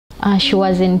She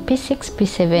was in P6,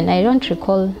 P7. I don't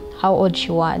recall how old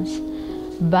she was,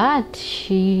 but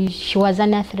she was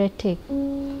an athletic.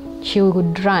 She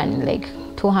would run like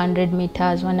 200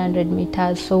 meters, 100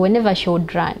 meters. So whenever she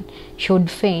would run, she would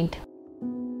faint.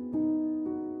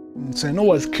 Seno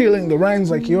was killing the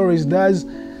runs like he always does,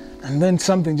 and then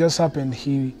something just happened.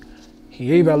 He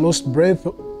either lost breath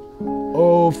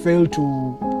or failed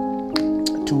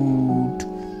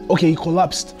okay, he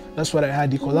collapsed. That's what I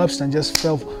had. He collapsed and just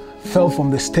fell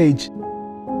from the stage.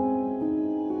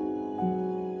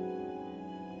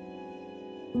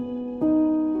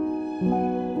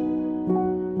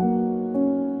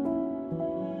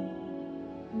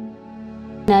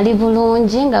 Nali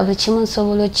bulungi nga buli kimu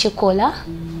nsobola okukikola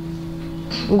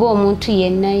ng'omuntu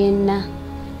yenna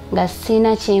nga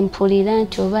sina kyempulira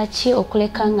nti oba ki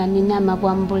okuleka nga nina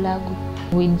amabwa mu bulago.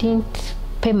 We didn't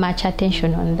pay much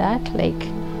attention on that. Like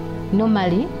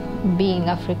normally, being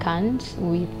Africans,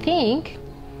 we think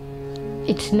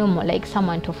it's normal, like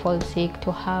someone to fall sick,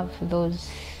 to have those,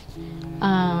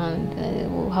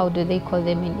 how do they call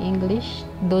them in English?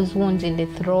 Those wounds in the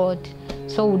throat.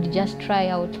 So we'd just try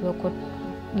out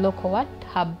local what?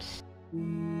 Herbs.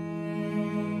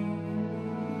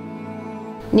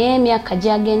 Naye emyaka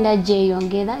gyagenda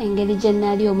gyeyongera engeri gye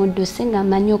nali omuddusi nga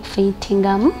mmanyi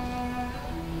okufeintingamu.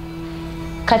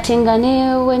 Kati nga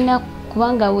ne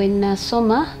kubanga we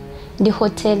nasoma ndi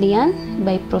hotelian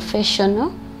by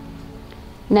professional,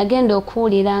 nagenda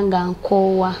okuwulira nga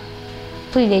nkoowa.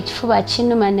 Mpulira ekifuba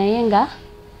kinuma naye nga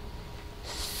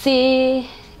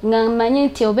nga mmanyi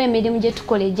nti oba emirimu gye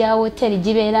tukola egya hoteli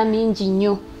gibeera mingi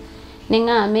nnyo. Ne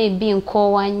nga maybe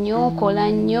nkoowa nnyo, kola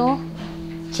nnyo,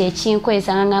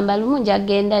 kyekinkweza nga ngamba lumu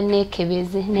njagenda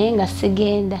neekebeze naye nga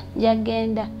sigenda,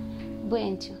 njagenda bwe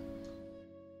ntyo.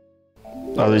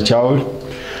 As a child,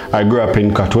 I grew up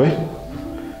in Katwe,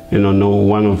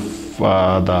 one of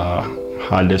the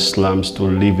hardest slums to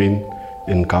live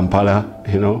in Kampala,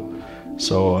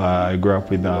 So I grew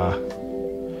up in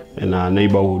a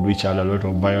neighborhood which had a lot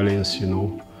of violence,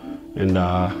 And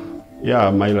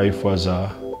yeah, my life was, I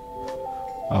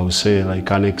would say, like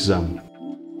an exam.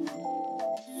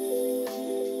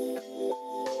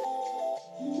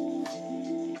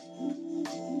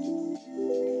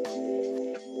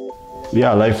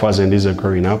 Yeah, life wasn't easy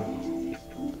growing up,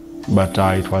 but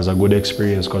it was a good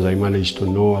experience because I managed to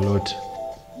know a lot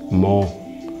more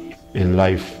in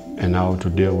life and how to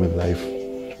deal with life.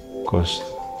 Because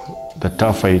the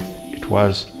tougher it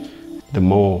was, the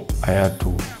more I had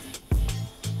to,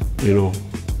 to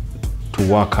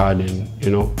work hard and,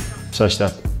 such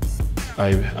that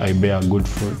I bear good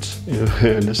fruits, you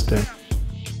understand?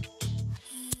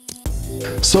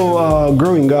 So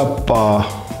growing up,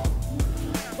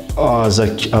 as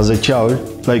a child,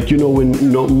 like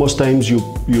most times you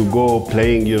go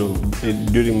playing,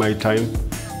 during my time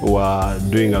we were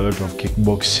doing a lot of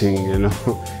kickboxing, and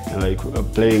like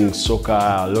playing soccer,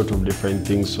 a lot of different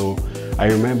things. So I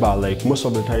remember like most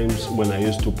of the times when I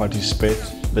used to participate,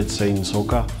 let's say in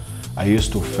soccer, I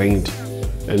used to faint,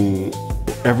 and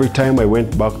every time I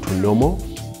went back to normal,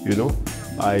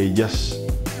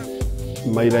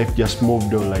 my life just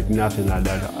moved on like nothing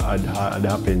had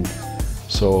happened.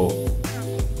 So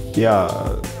yeah,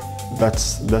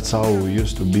 that's how we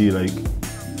used to be. Like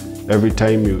every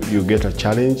time you get a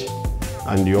challenge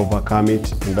and you overcome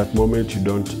it, in that moment you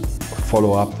don't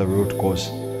follow up the root course,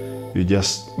 you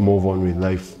just move on with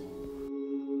life.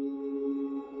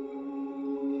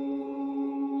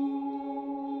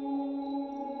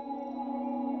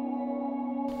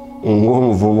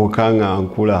 Ng'omuvubuka nga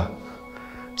nkula,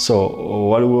 so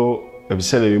waliwo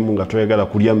ebiseera ebimu nga toyagala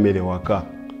kulya mmere waka,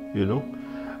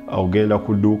 ogenda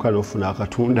ku dduuka n'ofuna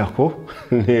akatundako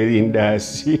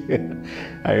n'erindaasi.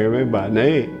 I remember,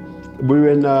 naye buli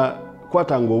lwe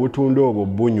nakwatanga obutunda obwo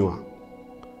bunywa,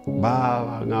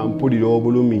 baba nga mpulira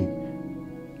obulumi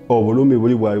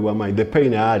buli bwali bw'amaanyi. The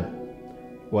pain I had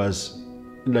was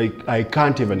like, I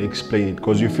can't even explain it,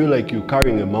 because you feel like you're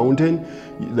carrying a mountain,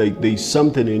 like there's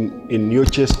something in your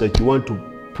chest that you want to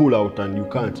pull out and you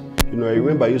can't. I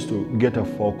remember I used to get a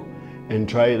fork and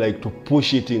try like to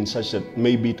push it in such that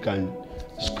maybe it can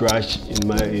scratch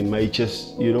in my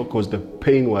chest, because the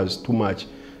pain was too much,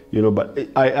 but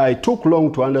I took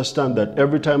long to understand that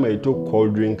every time I took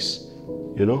cold drinks,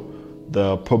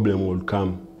 the problem would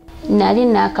come. Nali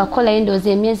nakakola endoozi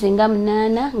emyezi nga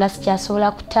 8 nga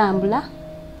sikyasobola kutambula,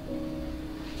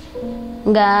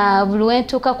 nga buli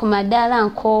wentuuka ku madaala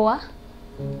nkoowa,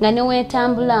 nga ne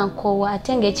wentambula nkoowa,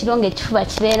 ate ng'ekiro ng'ekifuba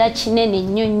kibeera kinene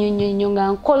nnyo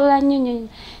nga nkolola nnyo.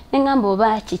 Ne ngamba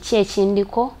oba kiki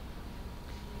ekindiko.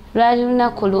 Lwali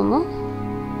lunaku lumu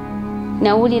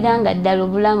nawulira nga ddala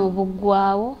obulamu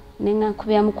buggwaawo,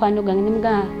 neŋŋakubira mukwano gange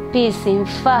nemugamba piisi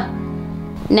nfa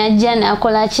najja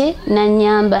nakola ki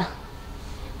nanyamba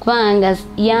kubanga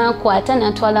yankwata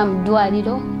natwala mu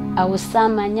ddwaliro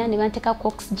awusaamanya ne banteekako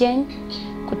oxygen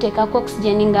kuteekako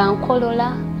oxygen nga nkolola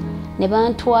ne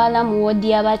bantwala mu woodi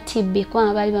y'aba TB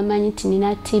kubanga baali bamanyi nti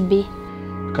nina TB.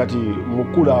 Kati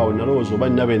mukulu awo nalowooza oba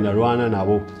nina be nalwana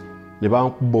nabo ne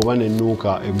bankuba oba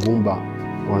nennuuka eggumba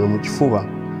wano mu kifuba,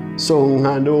 so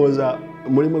nga ndowooza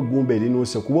mulimu eggumba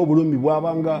erinuuse kuba obulumi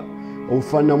bwabanga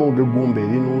obufaananamu ng'eggumba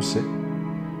erinuuse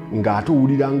ng'ate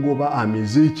owulira ng'oba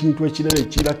amize ekintu ekirala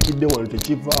ekirakidde wano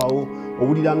tekivaawo,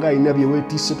 owulira nga alina bye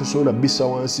weetisse tosobola bbisa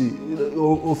wansi,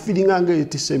 ofiiringa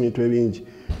ng'eetisse ebintu ebingi.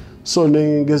 So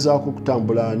nengezaako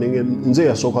okutambula, nze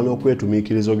yasooka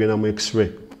n'okwetumiikiriza ogenda mu x-ray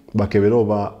bakebere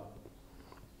oba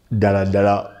ddala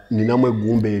ddala ninamu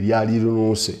eggumba eryali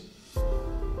linuuse.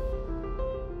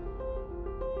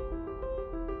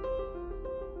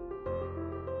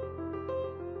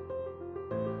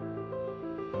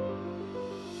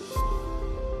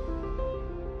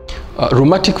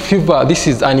 Rheumatic fever, this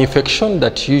is an infection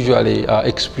that usually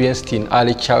experienced in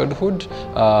early childhood,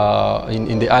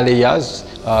 in the early years.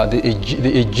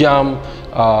 A germ,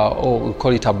 or we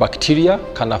call it a bacteria,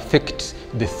 can affect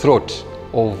the throat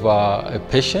of a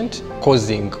patient,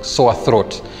 causing sore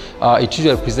throat. It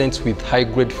usually presents with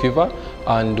high-grade fever,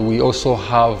 and we also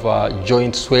have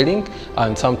joint swelling,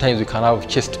 and sometimes we can have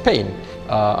chest pain.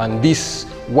 And this,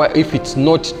 if it's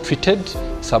not treated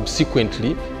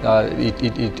subsequently,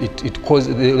 it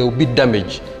causes, there will be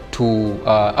damage to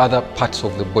other parts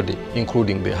of the body,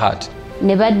 including the heart.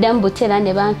 Ne badda mbutera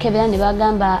ne bankebera ne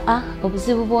bagamba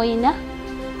obuzibu bw'olina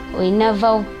olina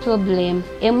valve problem,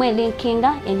 emu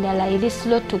elinkinga endala eri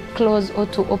slow to close or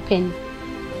to open.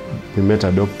 We met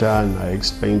a doctor and I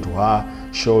explained to her,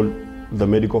 showed the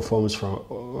medical forms from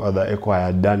the echo I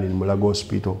had done in Mulago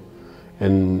Hospital,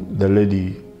 and the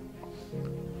lady,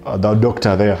 the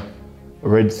doctor there,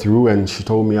 read through and she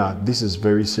told me, this is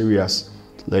very serious.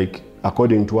 Like,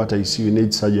 according to what I see, you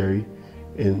need surgery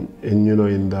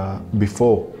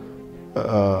before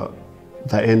the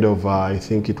end of, I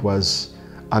think it was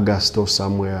August or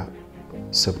somewhere,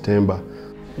 September.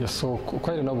 Yes, so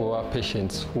quite a number of our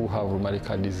patients who have rheumatic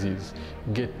disease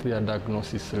get their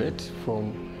diagnosis late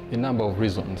from a number of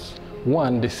reasons.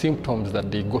 One, the symptoms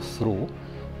that they go through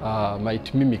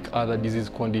might mimic other disease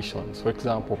conditions. For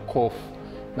example, cough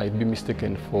might be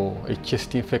mistaken for a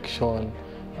chest infection,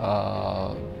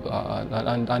 and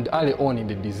early on in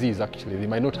the disease, actually, they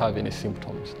might not have any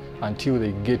symptoms until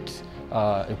they get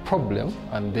a problem,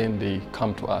 and then they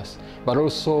come to us. But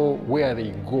also where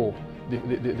they go,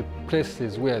 the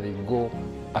places where they go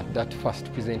at that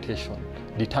first presentation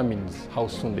determines how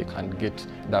soon they can get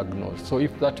diagnosed. So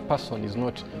if that person is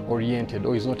not oriented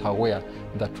or is not aware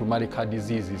that rheumatic heart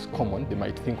disease is common, they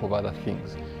might think of other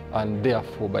things. And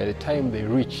therefore, by the time they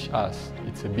reach us,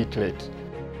 it's a bit late.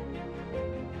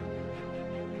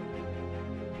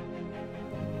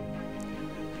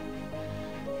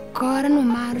 Koranu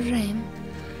marrem,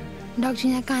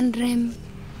 doctor can rem,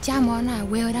 jamona,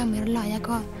 where I'm a lawyer.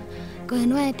 Go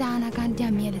and wait down, I can't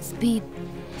jam the speed.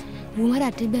 Woman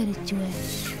at the bed,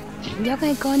 you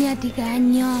can call your tika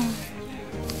and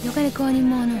you can call him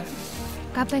mono.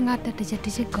 Capping out the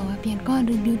teacher go up and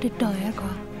contribute to toy.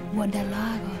 What the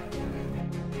lago.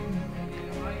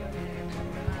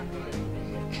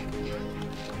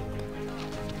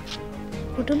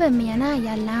 Kutube miana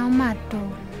ya lao mato.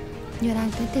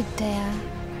 Yorang tetea.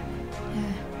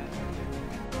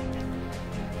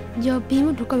 Yo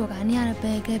pimu tuka lokani ana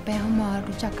peke pe homo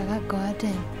tu chakaka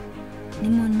goten. Ni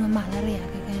mono malaria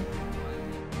kake.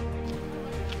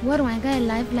 What one guy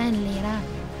lifeline lera.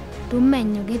 Tu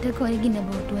menyo gete ko igine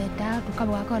bo tu eta tu ka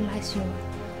bo ko lasio.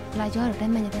 La yo te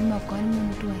menyo te mo ko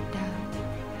mun tu eta.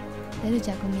 Te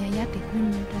chakumia ya te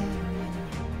kunu ta.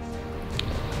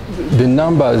 The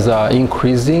numbers are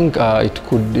increasing.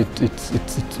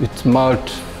 It's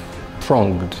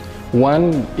multi-pronged.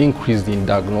 One, increase in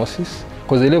diagnosis,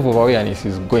 because the level of awareness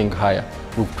is going higher.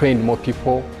 We've trained more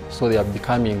people, so they are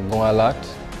becoming more alert,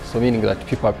 so meaning that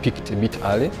people are picked a bit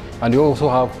early. And we also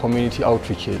have community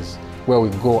outreaches, where we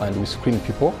go and we screen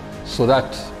people, so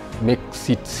that makes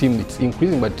it seem it's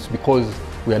increasing, but it's because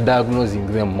we are diagnosing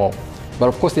them more. But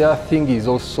of course, the other thing is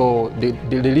also the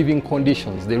living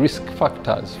conditions, the risk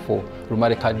factors for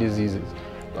rheumatic heart diseases,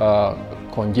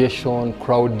 congestion,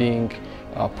 crowding,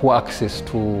 poor access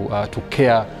to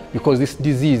care, because this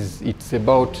disease, it's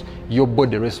about your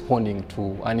body responding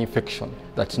to an infection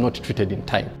that's not treated in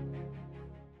time.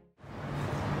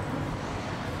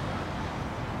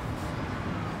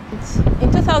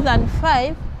 In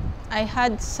 2005, I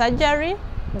had surgery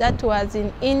that was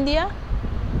in India.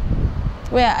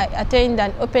 where I attained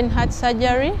an open heart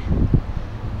surgery.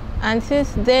 And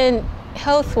since then,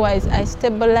 health-wise, I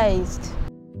stabilized.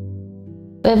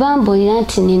 Bwebambulira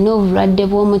nti nina obulwadde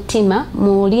bw'omutima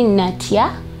muli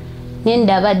natya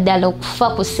nendaba ddala okufa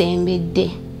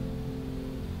kusembedde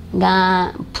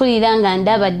nga mpulira nga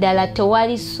ndaba ddala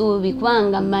tewali ssuubi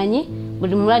kubanga mmanyi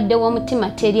buli mulwadde w'omutima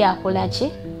teri akola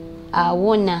ki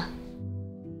awona.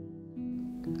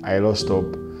 I lost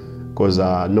hope because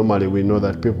normally we know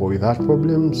that people with heart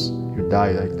problems, you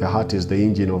die. Like the heart is the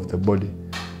engine of the body.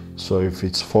 So if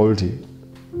it's faulty,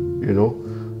 you know,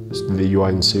 you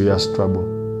are in serious trouble.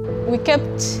 We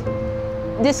kept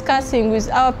discussing with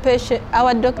our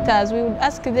doctors. We would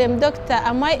ask them, "Doctor,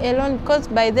 am I alone?" Because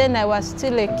by then I was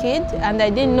still a kid and I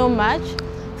didn't know much.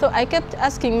 So I kept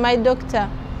asking my doctor,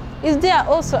 "Is there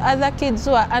also other kids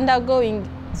who are undergoing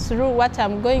through what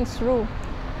I'm going through?"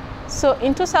 So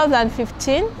in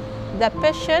 2015, the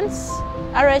patients,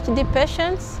 RHD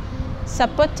patients,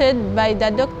 supported by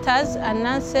the doctors and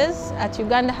nurses at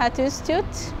Uganda Heart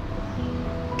Institute,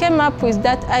 came up with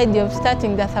that idea of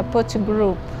starting the support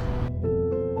group.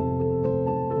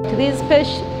 These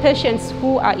patients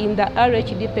who are in the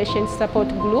RHD patient support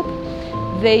group,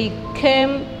 they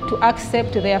came to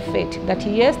accept their fate, that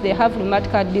yes, they have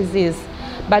rheumatic heart disease.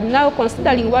 But now,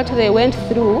 considering what they went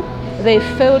through, they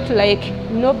felt like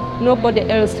nobody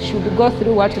else should go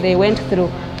through what they went through.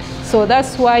 So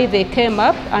that's why they came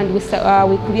up and we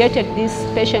created this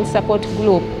patient support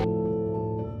group.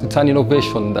 It's an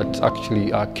innovation that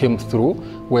actually came through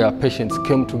where patients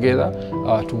came together,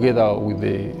 together with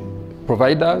the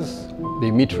providers.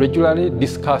 They meet regularly,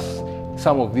 discuss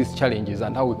some of these challenges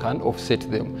and how we can offset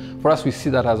them. For us, we see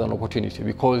that as an opportunity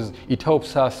because it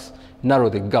helps us narrow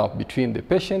the gap between the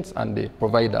patients and the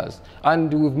providers.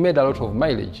 And we've made a lot of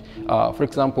mileage. For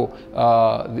example,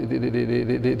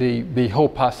 they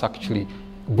help us actually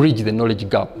bridge the knowledge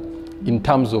gap in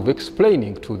terms of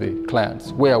explaining to the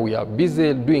clients where we are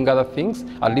busy doing other things,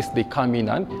 at least they come in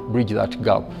and bridge that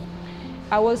gap.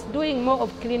 I was doing more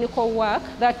of clinical work,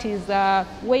 that is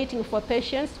waiting for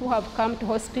patients who have come to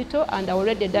hospital and are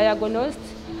already diagnosed,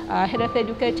 health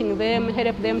educating them,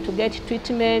 help them to get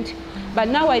treatment. But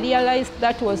now I realized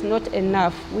that was not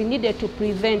enough. We needed to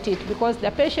prevent it because the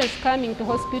patients coming to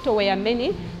hospital were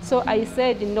many. So I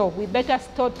said, no, we better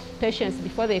stop patients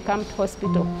before they come to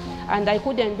hospital. And I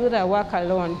couldn't do the work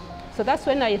alone. So that's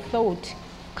when I thought,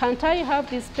 can't I have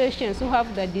these patients who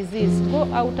have the disease go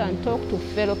out and talk to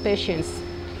fellow patients?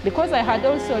 Because I had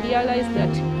also realized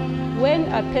that when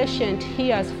a patient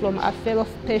hears from a fellow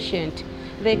patient,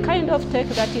 they kind of take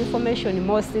that information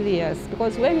more serious.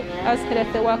 Because when us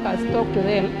health workers talk to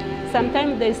them,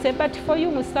 sometimes they say, but for you,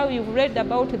 Musau, you've read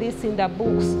about this in the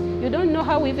books. You don't know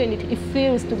how even it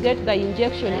feels to get the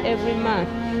injection every month.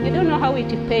 You don't know how it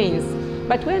pains.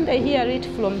 But when they hear it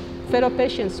from fellow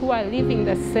patients who are living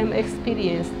the same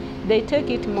experience, they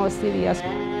take it more serious.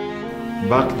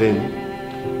 Back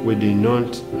then, we did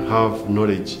not have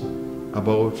knowledge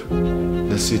about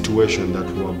the situation that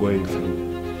we were going through.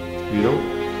 You know,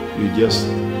 you just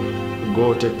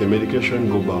go take the medication,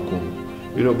 go back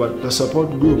home. You know, but the support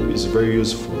group is very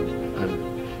useful.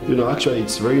 And, you know, actually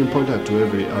it's very important to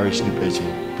every RHD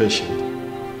patient,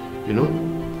 you know,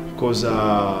 because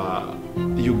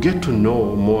you get to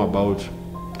know more about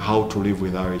how to live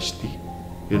with RHD,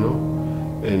 you know,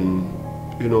 and,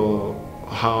 you know,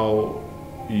 how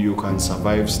you can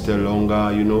survive still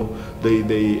longer, you know.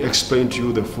 They explain to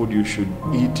you the food you should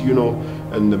eat, you know,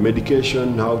 and the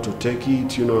medication, how to take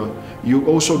it, you know. You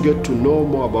also get to know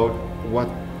more about what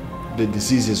the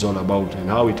disease is all about and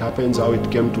how it happens, how it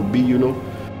came to be, you know.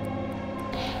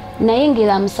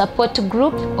 Nayingira mu support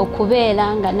group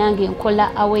okubeera nga nange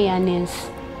nkola awareness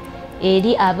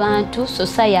eri abantu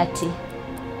society.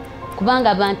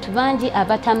 Kubanga abantu bangi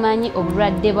abatamanyi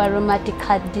obulwadde bwa rheumatic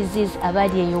heart disease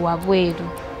abali eyo wabweru.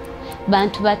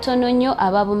 Bantu batono nnyo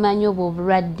ababumanyi obwo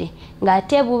obulwadde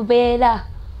ng'ate bubeera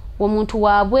omuntu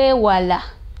wabwewala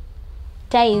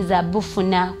tayinza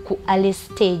bufuna ku early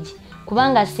stage.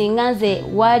 Kubanga singa nze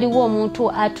waliwo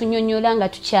omuntu atunyonyola nga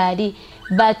tukyali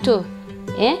bato,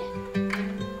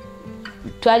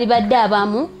 twali badde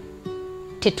abamu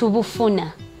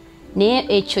tetubufuna. Naye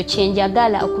ekyo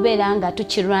kyenjagala okubeera nga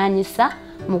tukirwanyisa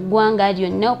mu ggwanga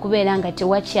lyonna okubeera nga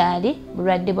tewakyali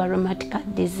bulwadde bwa rheumatic heart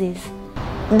disease.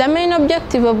 The main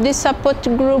objective of this support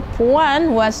group,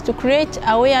 one, was to create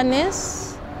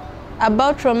awareness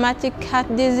about rheumatic heart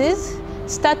disease,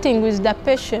 starting with the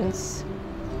patients,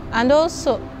 and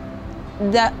also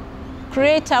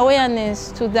create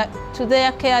awareness to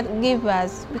their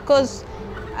caregivers, because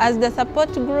as the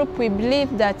support group, we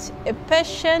believe that a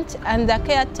patient and the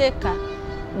caretaker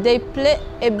they play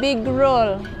a big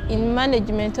role in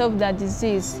management of the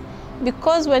disease,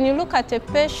 because when you look at a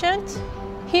patient,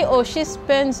 he or she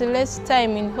spends less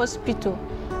time in hospital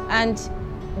and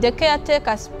the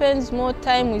caretaker spends more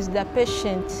time with the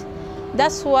patient.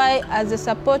 That's why as a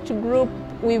support group,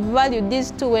 we value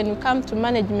these two when we come to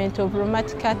management of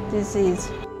rheumatic heart disease.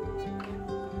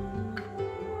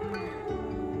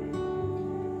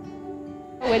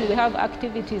 When we have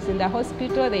activities in the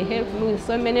hospital, they help me with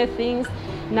so many things.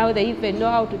 Now they even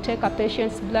know how to take a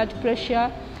patient's blood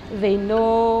pressure. They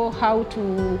know how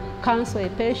to counsel a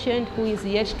patient who is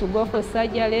yet to go for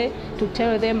surgery, to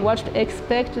tell them what to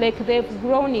expect. Like they've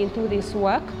grown into this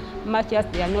work, much as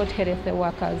they are not health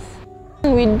workers.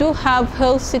 We do have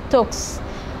healthy talks,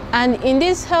 and in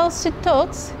these healthy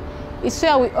talks, it's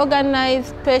where we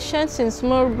organize patients in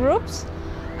small groups,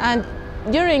 and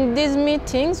during these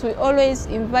meetings, we always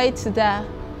invite the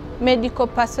medical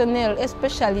personnel,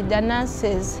 especially the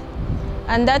nurses.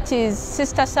 And that is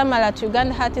Sister Samara at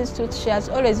Uganda Heart Institute. She has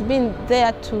always been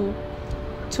there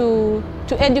to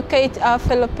educate our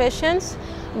fellow patients.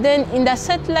 Then in the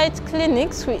satellite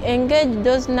clinics, we engage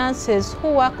those nurses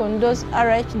who work on those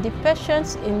RHD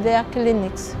patients in their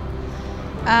clinics.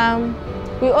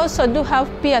 We also do have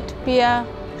peer-to-peer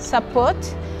support.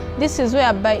 This is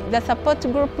whereby the support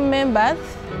group members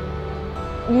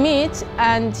meet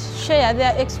and share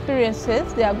their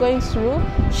experiences they are going through,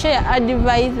 share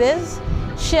advices,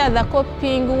 share the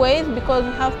coping ways, because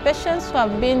we have patients who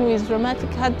have been with rheumatic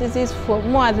heart disease for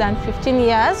more than 15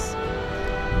 years,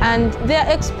 and their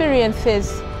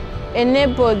experiences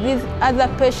enable these other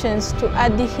patients to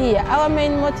adhere. Our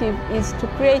main motive is to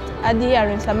create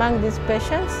adherence among these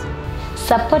patients.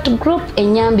 Support group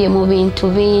enyambye mu bintu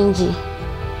bingi.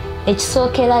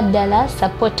 Ekisookera ddala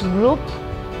support group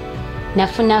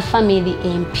nafuna family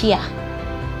empya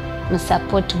mu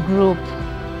support group.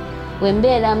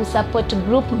 Wembeera mu support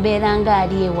group mbeera nga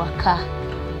ali ewaka.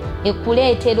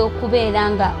 Ekuleetera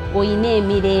okubeera nga oyina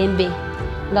emirembe,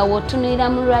 nga w'otunulira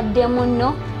mulwadde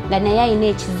munno nga naye ayina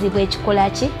ekizibu ekikola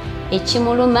ki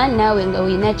ekimuluma, naawe nga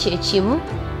oyina kyekimu,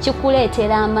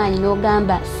 kikuleetera amaanyi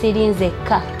n'ogamba siri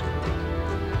nzekka.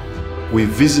 We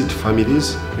visit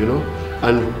families, you know,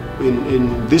 and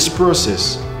in this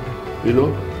process, you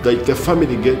know, like the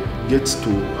family gets to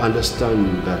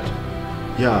understand that,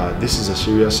 yeah, this is a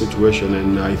serious situation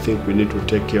and I think we need to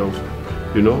take care of,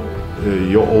 you know,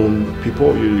 your own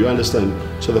people, you understand?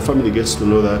 So the family gets to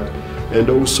know that, and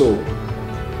also,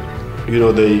 you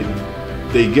know,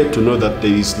 they get to know that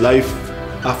there is life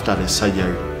after the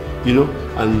surgery, you know,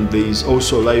 and there is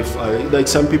also life, like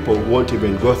some people won't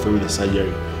even go through the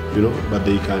surgery, you know, but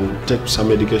they can take some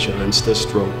medication and stay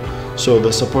strong. So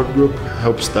the support group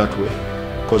helps that way.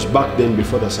 Because back then,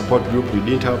 before the support group, we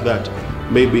didn't have that.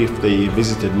 Maybe if they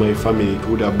visited my family, it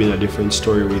would have been a different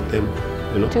story with them,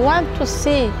 you know. We want to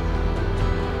see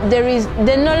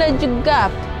the knowledge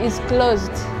gap is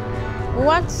closed. We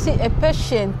want to see a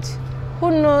patient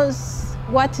who knows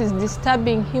what is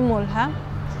disturbing him or her,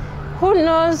 who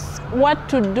knows what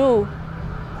to do,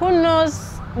 who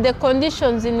knows the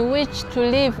conditions in which to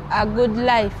live a good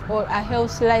life or a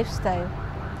healthy lifestyle.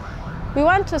 We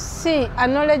want to see a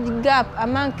knowledge gap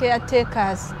among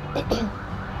caretakers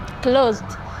closed.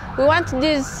 We want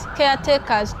these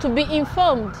caretakers to be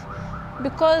informed,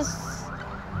 because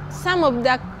some of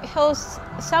the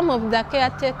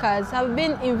caretakers have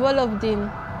been involved in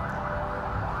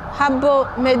herbal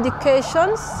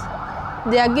medications.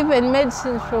 They are given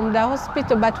medicines from the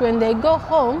hospital, but when they go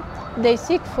home, they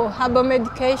seek for herbal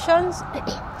medications.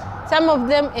 Some of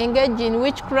them engage in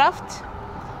witchcraft.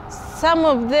 Some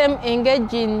of them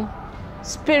engage in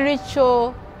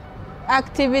spiritual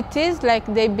activities, like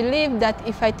they believe that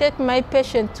if I take my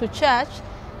patient to church,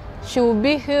 she will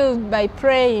be healed by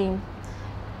praying.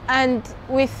 And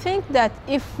we think that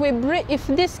if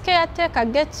this caretaker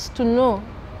gets to know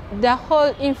the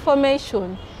whole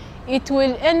information, it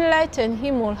will enlighten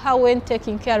him or her when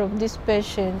taking care of this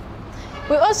patient.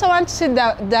 We also want to see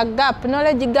the gap,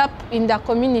 knowledge gap in the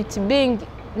community being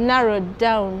narrowed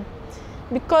down,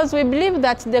 because we believe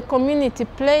that the community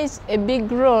plays a big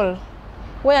role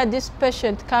where this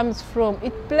patient comes from.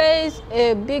 It plays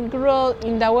a big role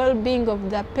in the well-being of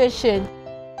the patient.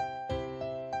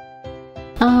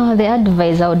 The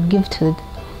advice I would give to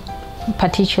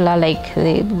particular like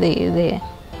the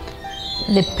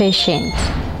patient,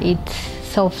 it's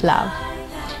self-love.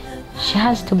 She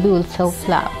has to be with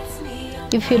self-love.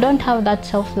 If you don't have that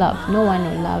self-love, no one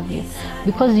will love you,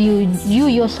 because you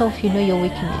yourself, you know your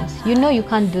weakness. You know you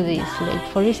can't do this. Like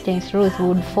for instance, Ruth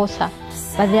would force her,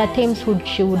 but there are times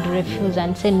she would refuse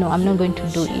and say, no, I'm not going to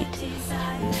do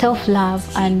it. Self-love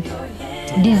and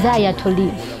desire to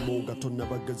live.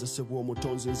 Tonabagezesebwa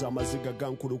omutonzi nze amaziga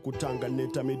gankulu kutanga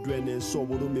netamidwe n'enso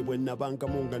obulumi bwe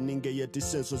nabangamu nga ninga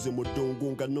yetisa ensozi mu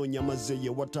ddungu nga noonya mazeye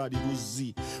wataali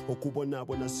luzzi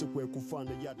okubonaabona si kwe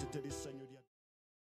kufaana yateterisanyo